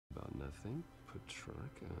Nothing.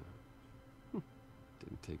 Petrarca.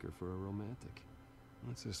 Didn't take her for a romantic.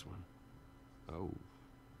 What's this one? Oh,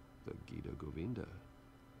 the Gita Govinda.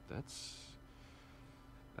 That's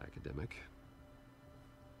academic.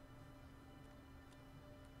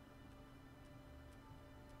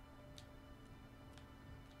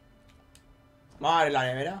 Vamos a ver la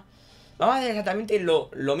nevera. Vamos a hacer exactamente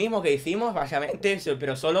lo mismo que hicimos, básicamente,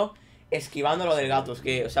 pero solo esquivando lo del gato. Es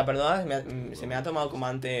que, o sea, perdona, se me ha tomado como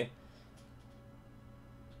antes.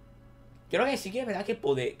 Creo que sí que es verdad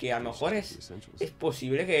que a lo mejor es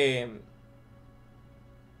posible que...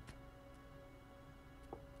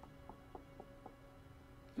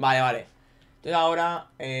 Vale, vale. Entonces ahora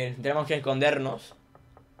tenemos que escondernos.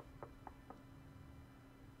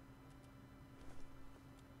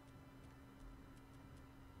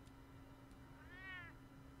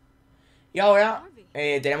 Y ahora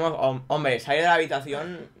tenemos... hombre, salir de la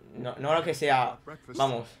habitación. No lo que sea...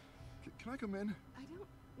 Vamos. Can I come in? I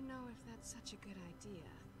don't know if that's such a good idea.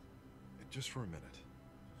 Just for a minute.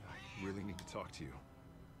 I really need to talk to you.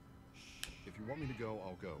 If you want me to go,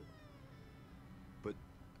 I'll go. But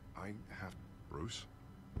I have... Bruce?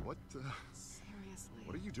 What Seriously.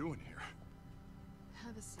 What are you doing here?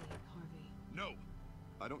 Have a seat, Harvey. No!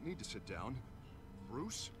 I don't need to sit down.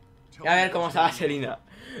 Bruce? Y a ver cómo está Vaselina.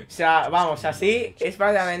 O sea, vamos, así es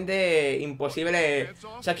prácticamente imposible.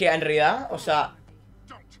 O sea, que en realidad, o sea...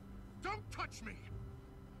 Don't touch me!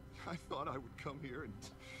 I thought I would come here and...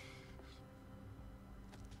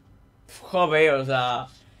 Joder, o sea...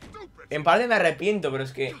 En parte me arrepiento, pero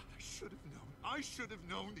es que... I should have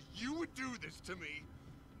known that you would do this to me.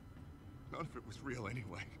 None of it was real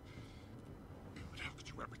anyway. But how could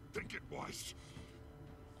you ever think it was?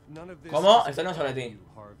 ¿Cómo? Esto no es sobre ti.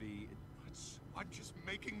 I'm just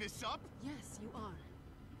making this up. Yes, you are.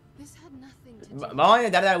 This had nothing to do. Vamos a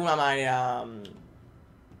intentar de alguna manera...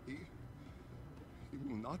 He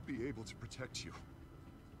will not be able to protect you.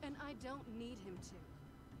 And I don't need him to.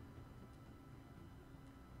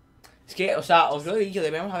 Es que, o sea, os lo he dicho,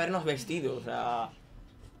 debemos habernos vestido, o sea...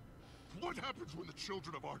 What happens when the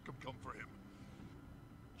children of Arkham come for him?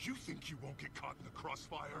 You think you won't get caught in the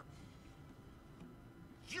crossfire?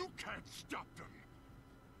 You can't stop them.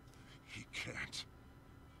 He can't.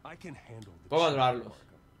 I can handle the Puedo controlarlos.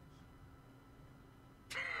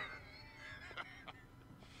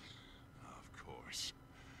 Of course.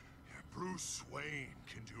 Bruce Wayne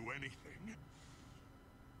can do anything.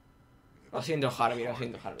 Lo siento, Harvey, lo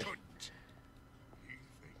siento, Harvey. He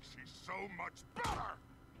thinks he's so much better.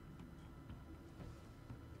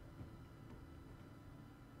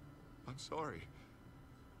 I'm sorry.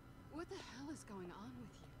 What the hell is going on with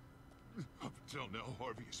you? Up until now,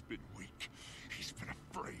 Harvey has been weak. He's been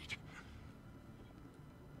afraid.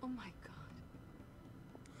 Oh my god.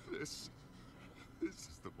 This is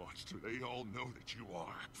the monster they all know that you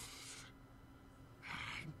are.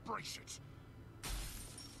 Embrace it.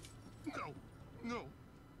 No, no.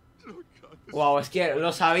 Oh God, Wow, es que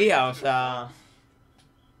lo sabía, o sea...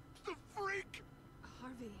 the freak.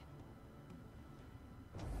 Harvey.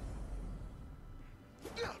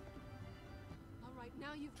 All right,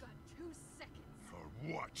 now you've got 2 seconds.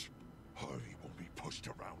 For what? Harvey won't be pushed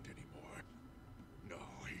around anymore. No,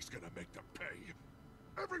 he's gonna make them pay.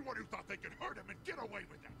 Everyone who thought they could hurt him and get away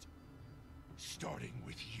with it. Starting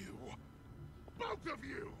with you. Both of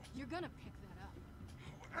you. You're gonna pick that up.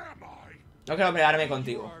 Who am I? No quiero pelearme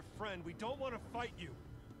contigo. Our friend, we don't want to fight you.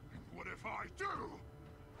 What if I do?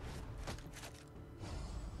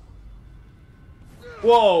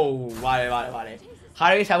 Wow, vale, vale, vale.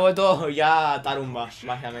 Harvey se ha vuelto ya tarumba,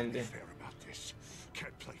 básicamente. Fair about this.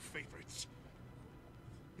 Can't play favorites.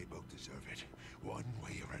 They both deserve it, one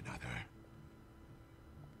way or another.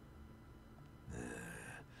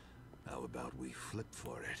 How about we flip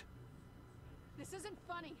for it? This isn't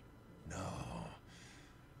funny. No,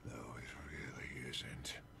 it really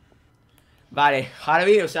isn't. Vale,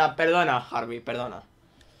 Harvey, o sea, perdona, Harvey, perdona.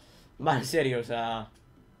 Va, en serio, o sea...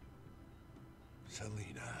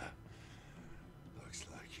 Selena, looks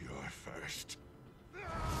like you're first.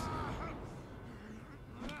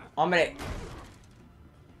 Hombre,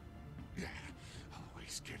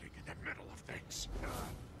 Always getting in the middle of things.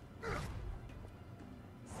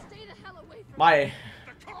 Stay the hell away from me. vale.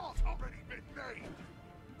 The call's already been made.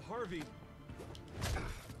 Harvey,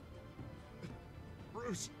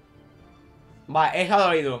 Bruce, Vale, eso ha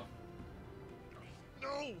dolido. no,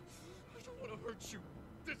 I don't want to hurt you.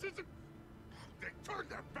 This isn't. They turned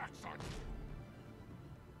their backs on you.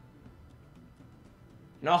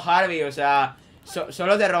 No, Harvey, o sea...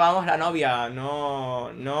 solo te robamos la novia, no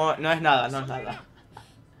es nada, no es nada.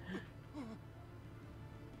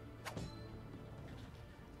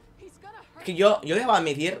 He's He's gonna Es hurt que yo debo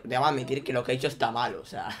admitir que lo que he hecho está mal, o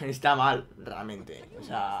sea, está mal, realmente. O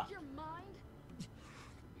sea, your mind.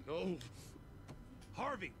 No.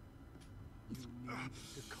 Harvey! You need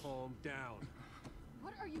to calm down.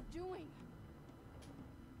 What are you doing?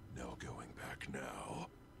 No going back now.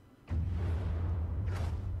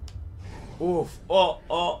 uff,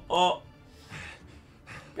 oh.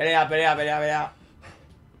 Pelea.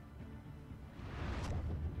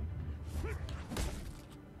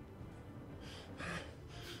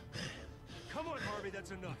 Come on, Harvey,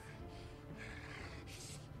 that's enough.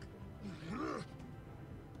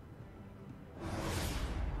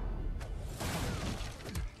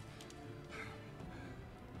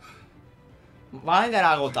 Van a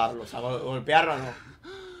intentar agotarlo, o sea, golpearlo no.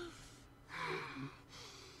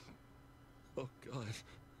 Oh, God.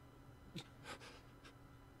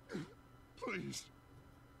 Please.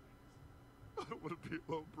 I don't want to be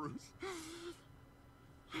alone, Bruce.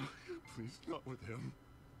 Please, not with him.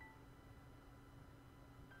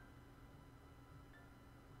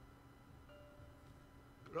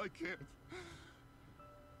 But I can't.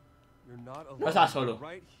 You're not alone. No estás solo. You're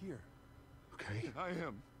right here. Okay? I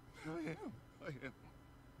am.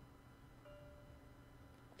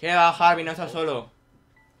 ¿Qué va, Harvey? No estás solo.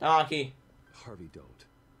 Estamos aquí. Harvey, don't.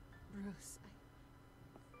 Bruce,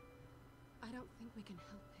 I don't think we can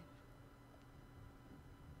help him.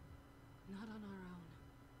 Not on our own.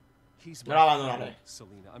 He's No lo abandonaré.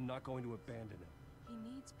 Selena, I'm not going to abandon him.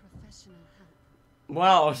 He needs professional help.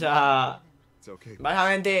 Bueno, o sea, It's okay.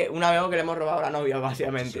 básicamente un amigo que le hemos robado a la novia,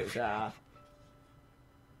 básicamente, o sea.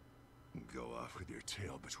 Go off with your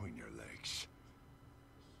tail between your legs.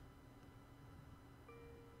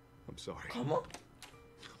 I'm sorry. ¿Cómo?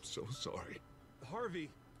 I'm so sorry. Harvey!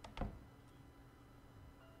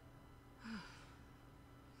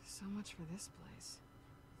 So much for this place.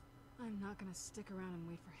 I'm not gonna stick around and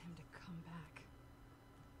wait for him to come back.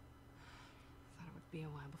 Thought it would be a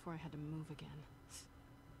while before I had to move again.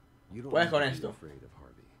 You don't Puedes need con to be esto. afraid of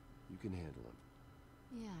Harvey. You can handle him.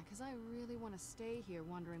 Yeah, because I really want to stay here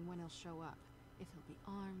wondering when he'll show up. If he'll be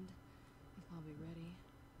armed, if I'll be ready.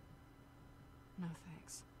 No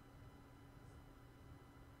thanks.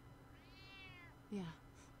 Yeah.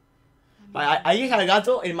 Vale, ahí está el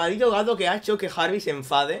gato, el maldito gato que ha hecho que Harvey se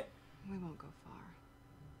enfade. We won't go far.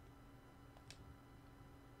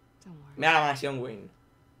 Don't worry. Mira la mansión Wayne.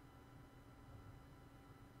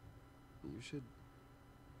 You should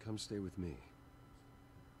come stay with me.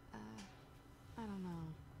 I don't know.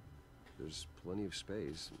 There's plenty of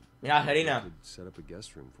space. Mira, I Serena. could set up a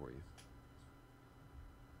guest room for you.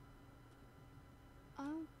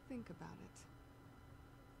 I'll think about it.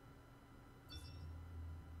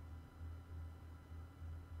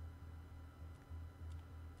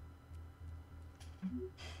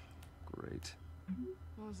 Great.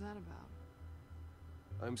 What was that about?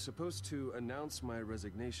 I'm supposed to announce my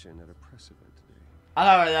resignation at a press event today. A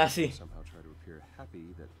la verdad, sí. Somehow try to appear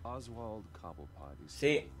happy that Oswald Cobblepot is Sí.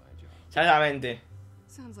 taking my job. Exactamente.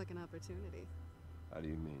 Sounds like an opportunity. How do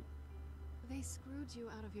you mean? They screwed you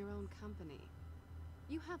out of your own company.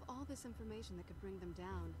 You have all this information that could bring them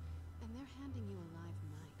down, and they're handing you a live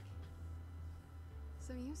mic.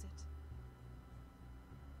 So use it.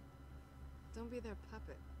 Don't be their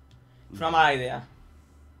puppet. Es una mala idea.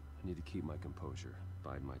 I need to keep my composure.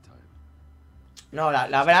 Bide my time. No, la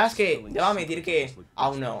verdad es que debo admitir que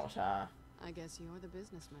aún no, o sea. I guess you're the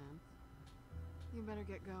businessman. You better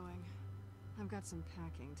get going. I've got some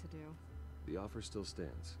packing to do. The offer still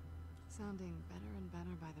stands. Sounding better and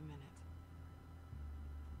better by the minute.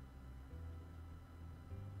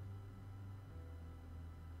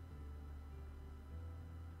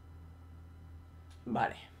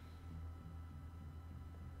 Vale.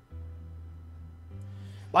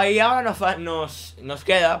 Vale, y ahora nos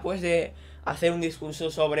queda, pues, de hacer un discurso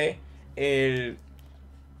sobre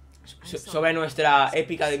sobre nuestra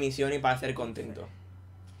épica de misión y para hacer contento.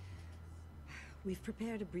 We've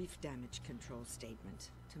prepared a brief damage control statement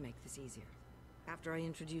to make this easier. After I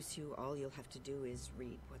introduce you, all you'll have to do is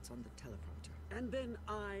read what's on the teleprompter. And then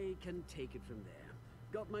I can take it from there.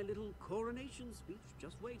 Got my little coronation speech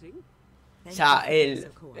just waiting. O sea, el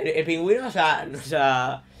pingüino, o sea,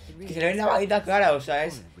 que se le ve la maldita cara, o sea,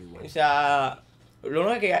 lo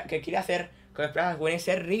único que quiere hacer con las plazas buenas es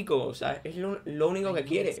ser rico, o sea, es lo único que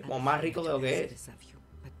quiere, como más rico de lo que es.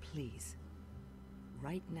 But please,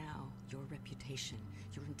 right now, your reputation,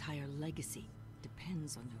 your entire legacy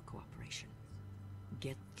depends on your cooperation.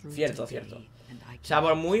 Get through Cierto, today, cierto. and I O sea,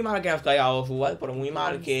 por muy mal que nos caiga Oswald, por muy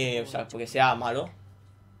mal que, o sea, porque sea malo.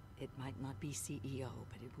 It might not be CEO,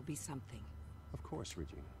 but it will be something. Of course,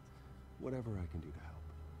 Regina. Whatever I can do to help.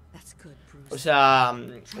 That's good, O Bruce. sea,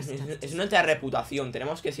 es nuestra reputación.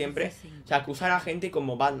 Tenemos que siempre, o sea, acusar a gente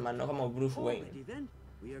como Batman, no como Bruce Wayne. Already then,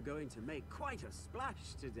 we are going to make quite a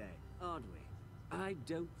splash today, aren't we? I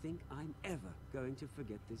don't think I'm ever going to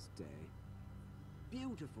forget this day.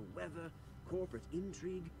 Beautiful weather, corporate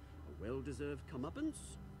intrigue, a well-deserved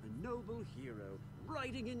comeuppance, a noble hero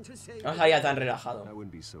riding in to save. No estaría tan relajado. I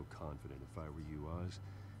wouldn't be so confident if I were you, Oz.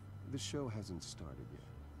 The show hasn't started yet.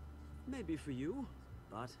 Maybe for you,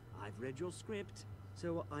 but I've read your script,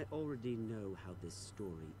 so I already know how this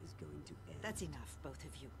story is going to end. That's enough, both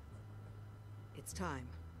of you. It's time.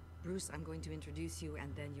 Bruce, I'm going to introduce you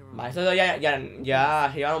and then you're on. Vale, esto ya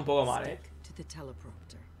se lleva un poco mal, To the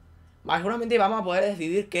teleprompter. Vale, seguramente vamos a poder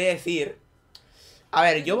decidir qué decir. A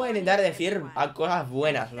ver, yo voy a intentar decir cosas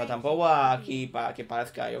buenas. O sea, tampoco aquí para que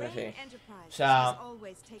parezca, yo qué sé. O sea,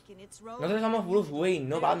 nosotros somos Bruce Wayne,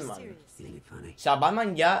 no Batman. O sea,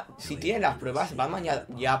 Batman ya, si tiene las pruebas, Batman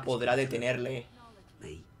ya podrá detenerle.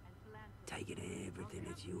 Me, taking everything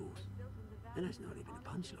that's yours. And that's not even a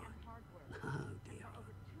punchline. Oh dear.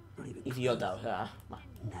 Not even Idiota, o sea.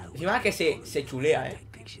 no. Encima que se chulea,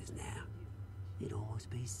 Take pictures now. It'd almost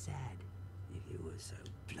be sad if you were so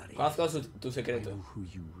bloody. Conozco tu I secreto. know who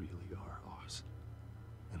you really are, Oz.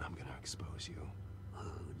 And I'm gonna expose you. Oh,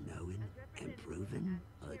 knowing and proving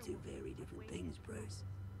are two very different things, Bruce.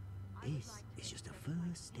 This is just a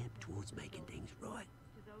first step towards making things right.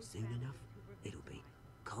 Soon enough, it'll be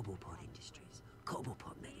Cobblepot Industries,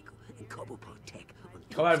 Cobblepot Medical, and Cobblepot Tech.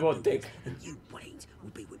 Cobblepot Tech. And you, Waynes, will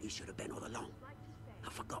be what you should have been all along. A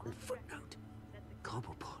forgotten footnote.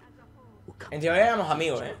 Cobblepot will come En teoría éramos to the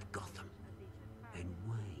amigos, future of Gotham. And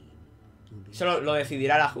Wayne will be Eso lo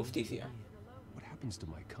decidirá la justicia. What happens to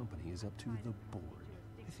my company is up to the board.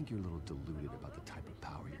 I think you're a little deluded about the type of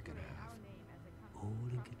power you're gonna have. all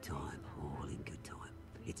in good time, all in good time.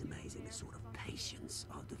 It's amazing the sort of patience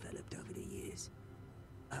I've developed over the years.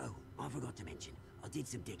 Oh, I forgot to mention, I did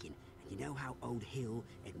some digging, and you know how old Hill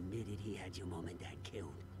admitted he had your mom and dad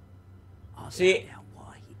killed? I Sí. found out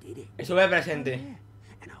why he did it. Estuve presente. Yeah,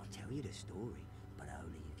 and I'll tell you the story, but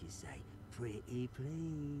only if you say, pretty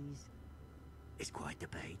please. It's quite the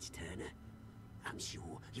page, Turner. I'm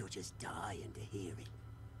sure you're just dying to hear it.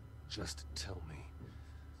 Just tell me.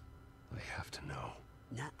 I have to know.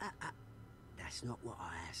 Nah, that's not what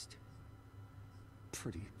I asked.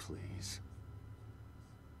 Pretty please.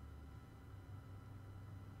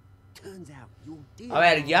 Turns out your dear A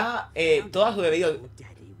ver, ya todo a su debido. your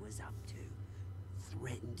daddy was up to.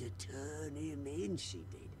 Threatened to turn him in, she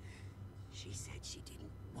did. She said she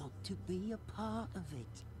didn't want to be a part of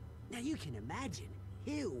it. Now you can imagine,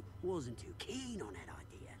 Hill wasn't too keen on that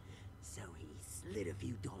idea. So he slid a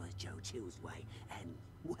few dollars Joe Chill's way, and,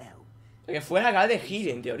 well... Que fue el alcalde de Hill,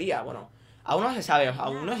 en teoría. Bueno, aún no se sabe,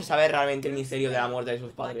 aún no se sabe realmente el misterio de la muerte de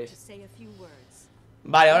sus padres.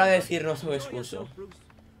 Vale, ahora decir nuestro discurso.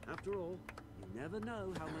 After all, you never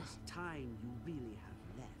know how much time you really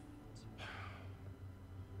have left.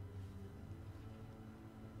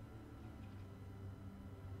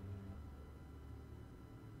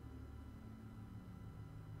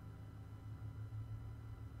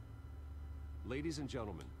 Ladies and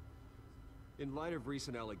gentlemen, in light of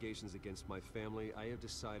recent allegations against my family, I have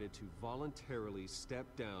decided to voluntarily step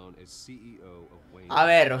down as CEO of Wayne. A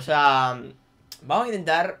ver, o sea, vamos a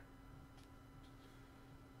intentar.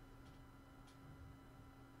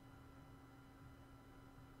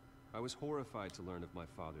 I was horrified to learn of my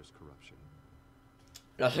father's corruption.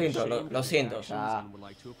 Lo siento, lo siento, o sea. And would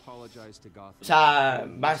like to apologize to Gotham. O sea,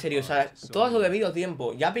 va en serio, o sea, todo a su debido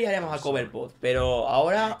tiempo. Ya pillaremos a Cobblepot, pero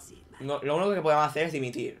ahora lo único que podemos hacer es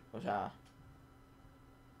dimitir, o sea.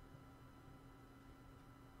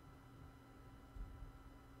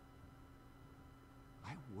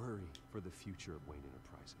 I worry for the future of Wayne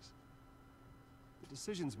Enterprises. The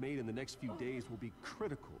decisions made in the next few days will be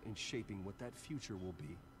critical in shaping what that future will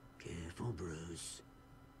be. Careful, Bruce.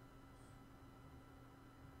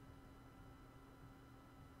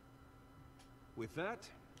 With that,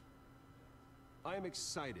 I am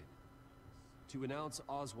excited to announce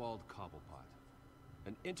Oswald Cobblepot,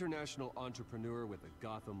 an international entrepreneur with a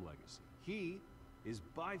Gotham legacy. He is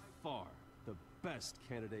by far the best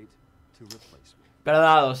candidate to replace me.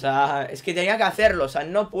 Perdón, o sea, es que tenía que hacerlo, o sea,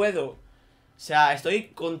 no puedo. O sea,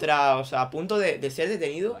 estoy contra, o sea, a punto de ser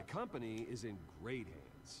detenido. My company is in great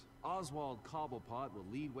hands. Oswald Cobblepot will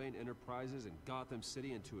lead Wayne Enterprises in Gotham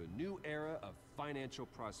City into a new era of financial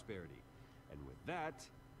prosperity. And with that,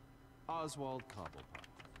 Oswald Cobblepot.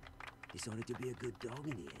 Decided to be a good dog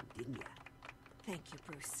in the end, didn't you? Thank you,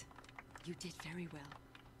 Bruce. You did very well.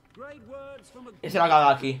 Great words from a Esto no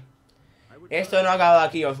acaba aquí. Esto no acaba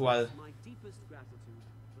aquí, Oswald. My deepest gratitude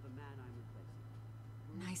for the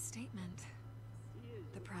Nice statement.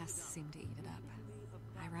 The press seemed to eat it up.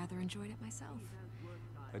 I rather enjoyed it myself.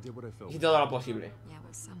 I did what I felt. Y todo lo posible. Yeah,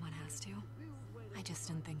 well, someone has to. I just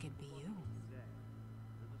didn't think it'd be you.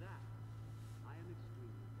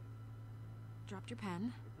 Dropped your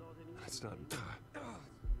pen. That's not...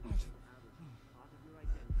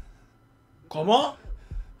 ¿Cómo?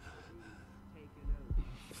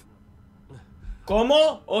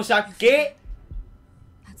 ¿Cómo? O sea, ¿qué?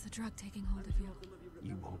 That's the drug taking hold of you.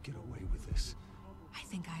 You won't get away with this. I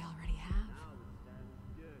think I already have.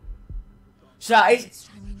 O sea, es... It's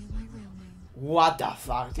time you knew my real name. What the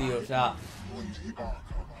fuck, tío, o sea...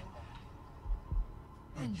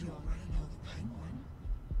 And you already know the penguin.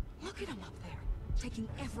 Look at him up there, taking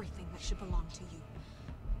everything that should belong to you.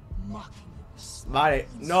 Mocking you. Vale,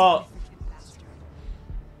 no... Insignificant bastard.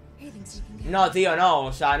 He thinks he can get No, tío, no,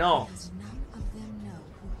 o sea, no. because none of them know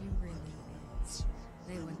who he really is.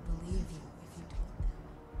 They wouldn't believe you if you told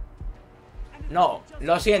them. No,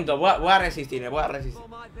 lo siento, voy a resistirme, voy a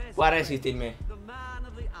resistirme. The man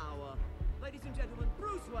of the hour. Ladies and gentlemen,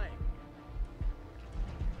 Bruce Wayne.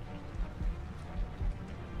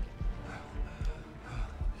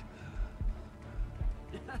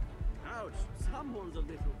 Ouch, someone's a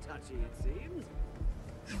little touchy, it seems.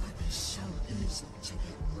 It would be so easy to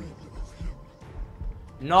get rid of him.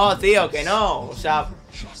 No, tío, que no. O sea,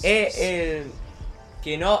 que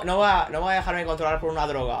no va a dejarme controlar por una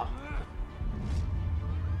droga.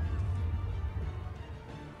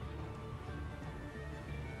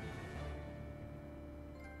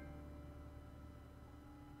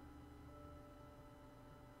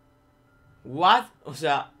 What? O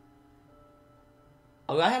sea,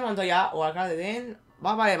 audaz de Montoya o alcalde de Den.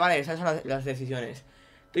 Vale, esas son las decisiones.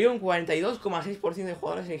 Tuve un 42,6% de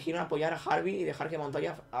jugadores eligieron apoyar a Harvey y dejar que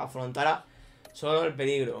Montoya afrontara solo el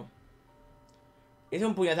peligro. Hizo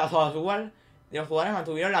un puñetazo a Oswald y los jugadores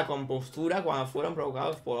mantuvieron la compostura cuando fueron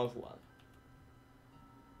provocados por Oswald.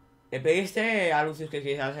 Le pediste a Lucius que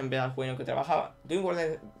quizás empezar el juego en que trabajaba. Tuve un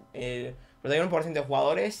 41% de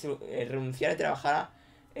jugadores renunciar y trabajar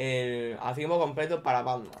a tiempo completo para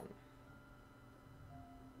Batman.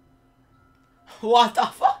 What the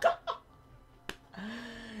fuck?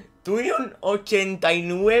 Tuve un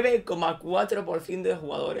 89,4% de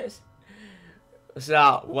jugadores. O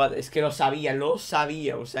sea, es que lo sabía.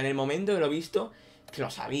 O sea, en el momento que lo he visto, que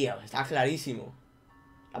lo sabía, está clarísimo.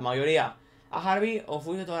 La mayoría. A Harvey o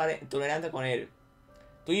fuiste tolerante con él.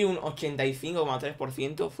 Tuve un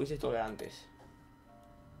 85,3% fuiste tolerantes.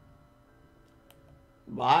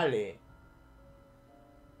 Vale.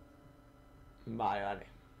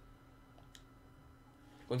 Vale.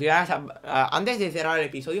 Antes de cerrar el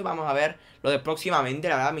episodio vamos a ver lo de próximamente.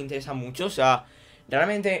 La verdad me interesa mucho. O sea,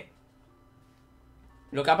 realmente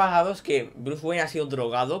lo que ha pasado es que Bruce Wayne ha sido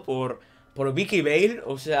drogado por Vicky Vale.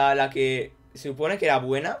 O sea, la que se supone que era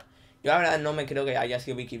buena. Yo la verdad no me creo que haya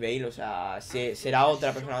sido Vicky Vale. O sea, será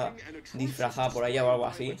otra persona disfrazada por ella o algo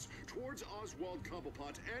así.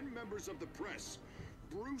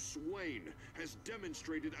 Bruce Wayne has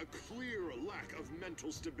demonstrated a clear lack of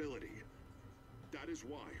mental stability. That is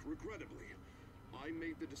why, regrettably, I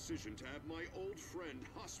made the decision to have my old friend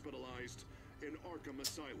hospitalized in Arkham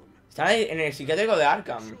Asylum. Está en el psiquiátrico de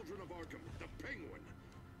Arkham. Children of Arkham, the Penguin.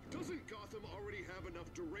 Doesn't Gotham already have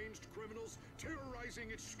enough deranged criminals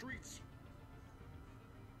terrorizing its streets?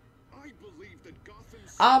 I believe that Gotham.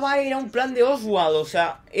 Ah, vale, era un plan de Oswald. O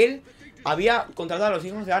sea, él había contratado a los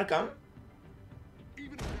hijos de Arkham.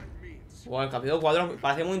 Wow, el capítulo 4 me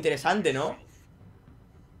parece muy interesante, ¿no?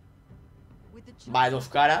 Vale, dos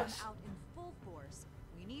caras.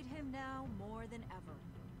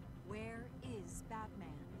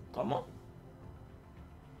 ¿Cómo?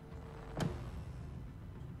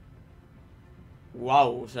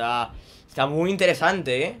 Wow, o sea, está muy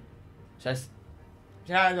interesante, ¿eh? O sea, es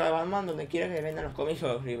lo de Batman donde quiera que vendan los cómics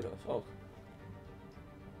o los libros. Oh.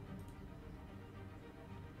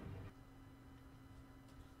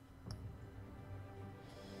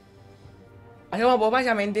 Así como pues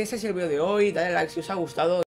básicamente ese es el vídeo de hoy. Dale like si os ha gustado.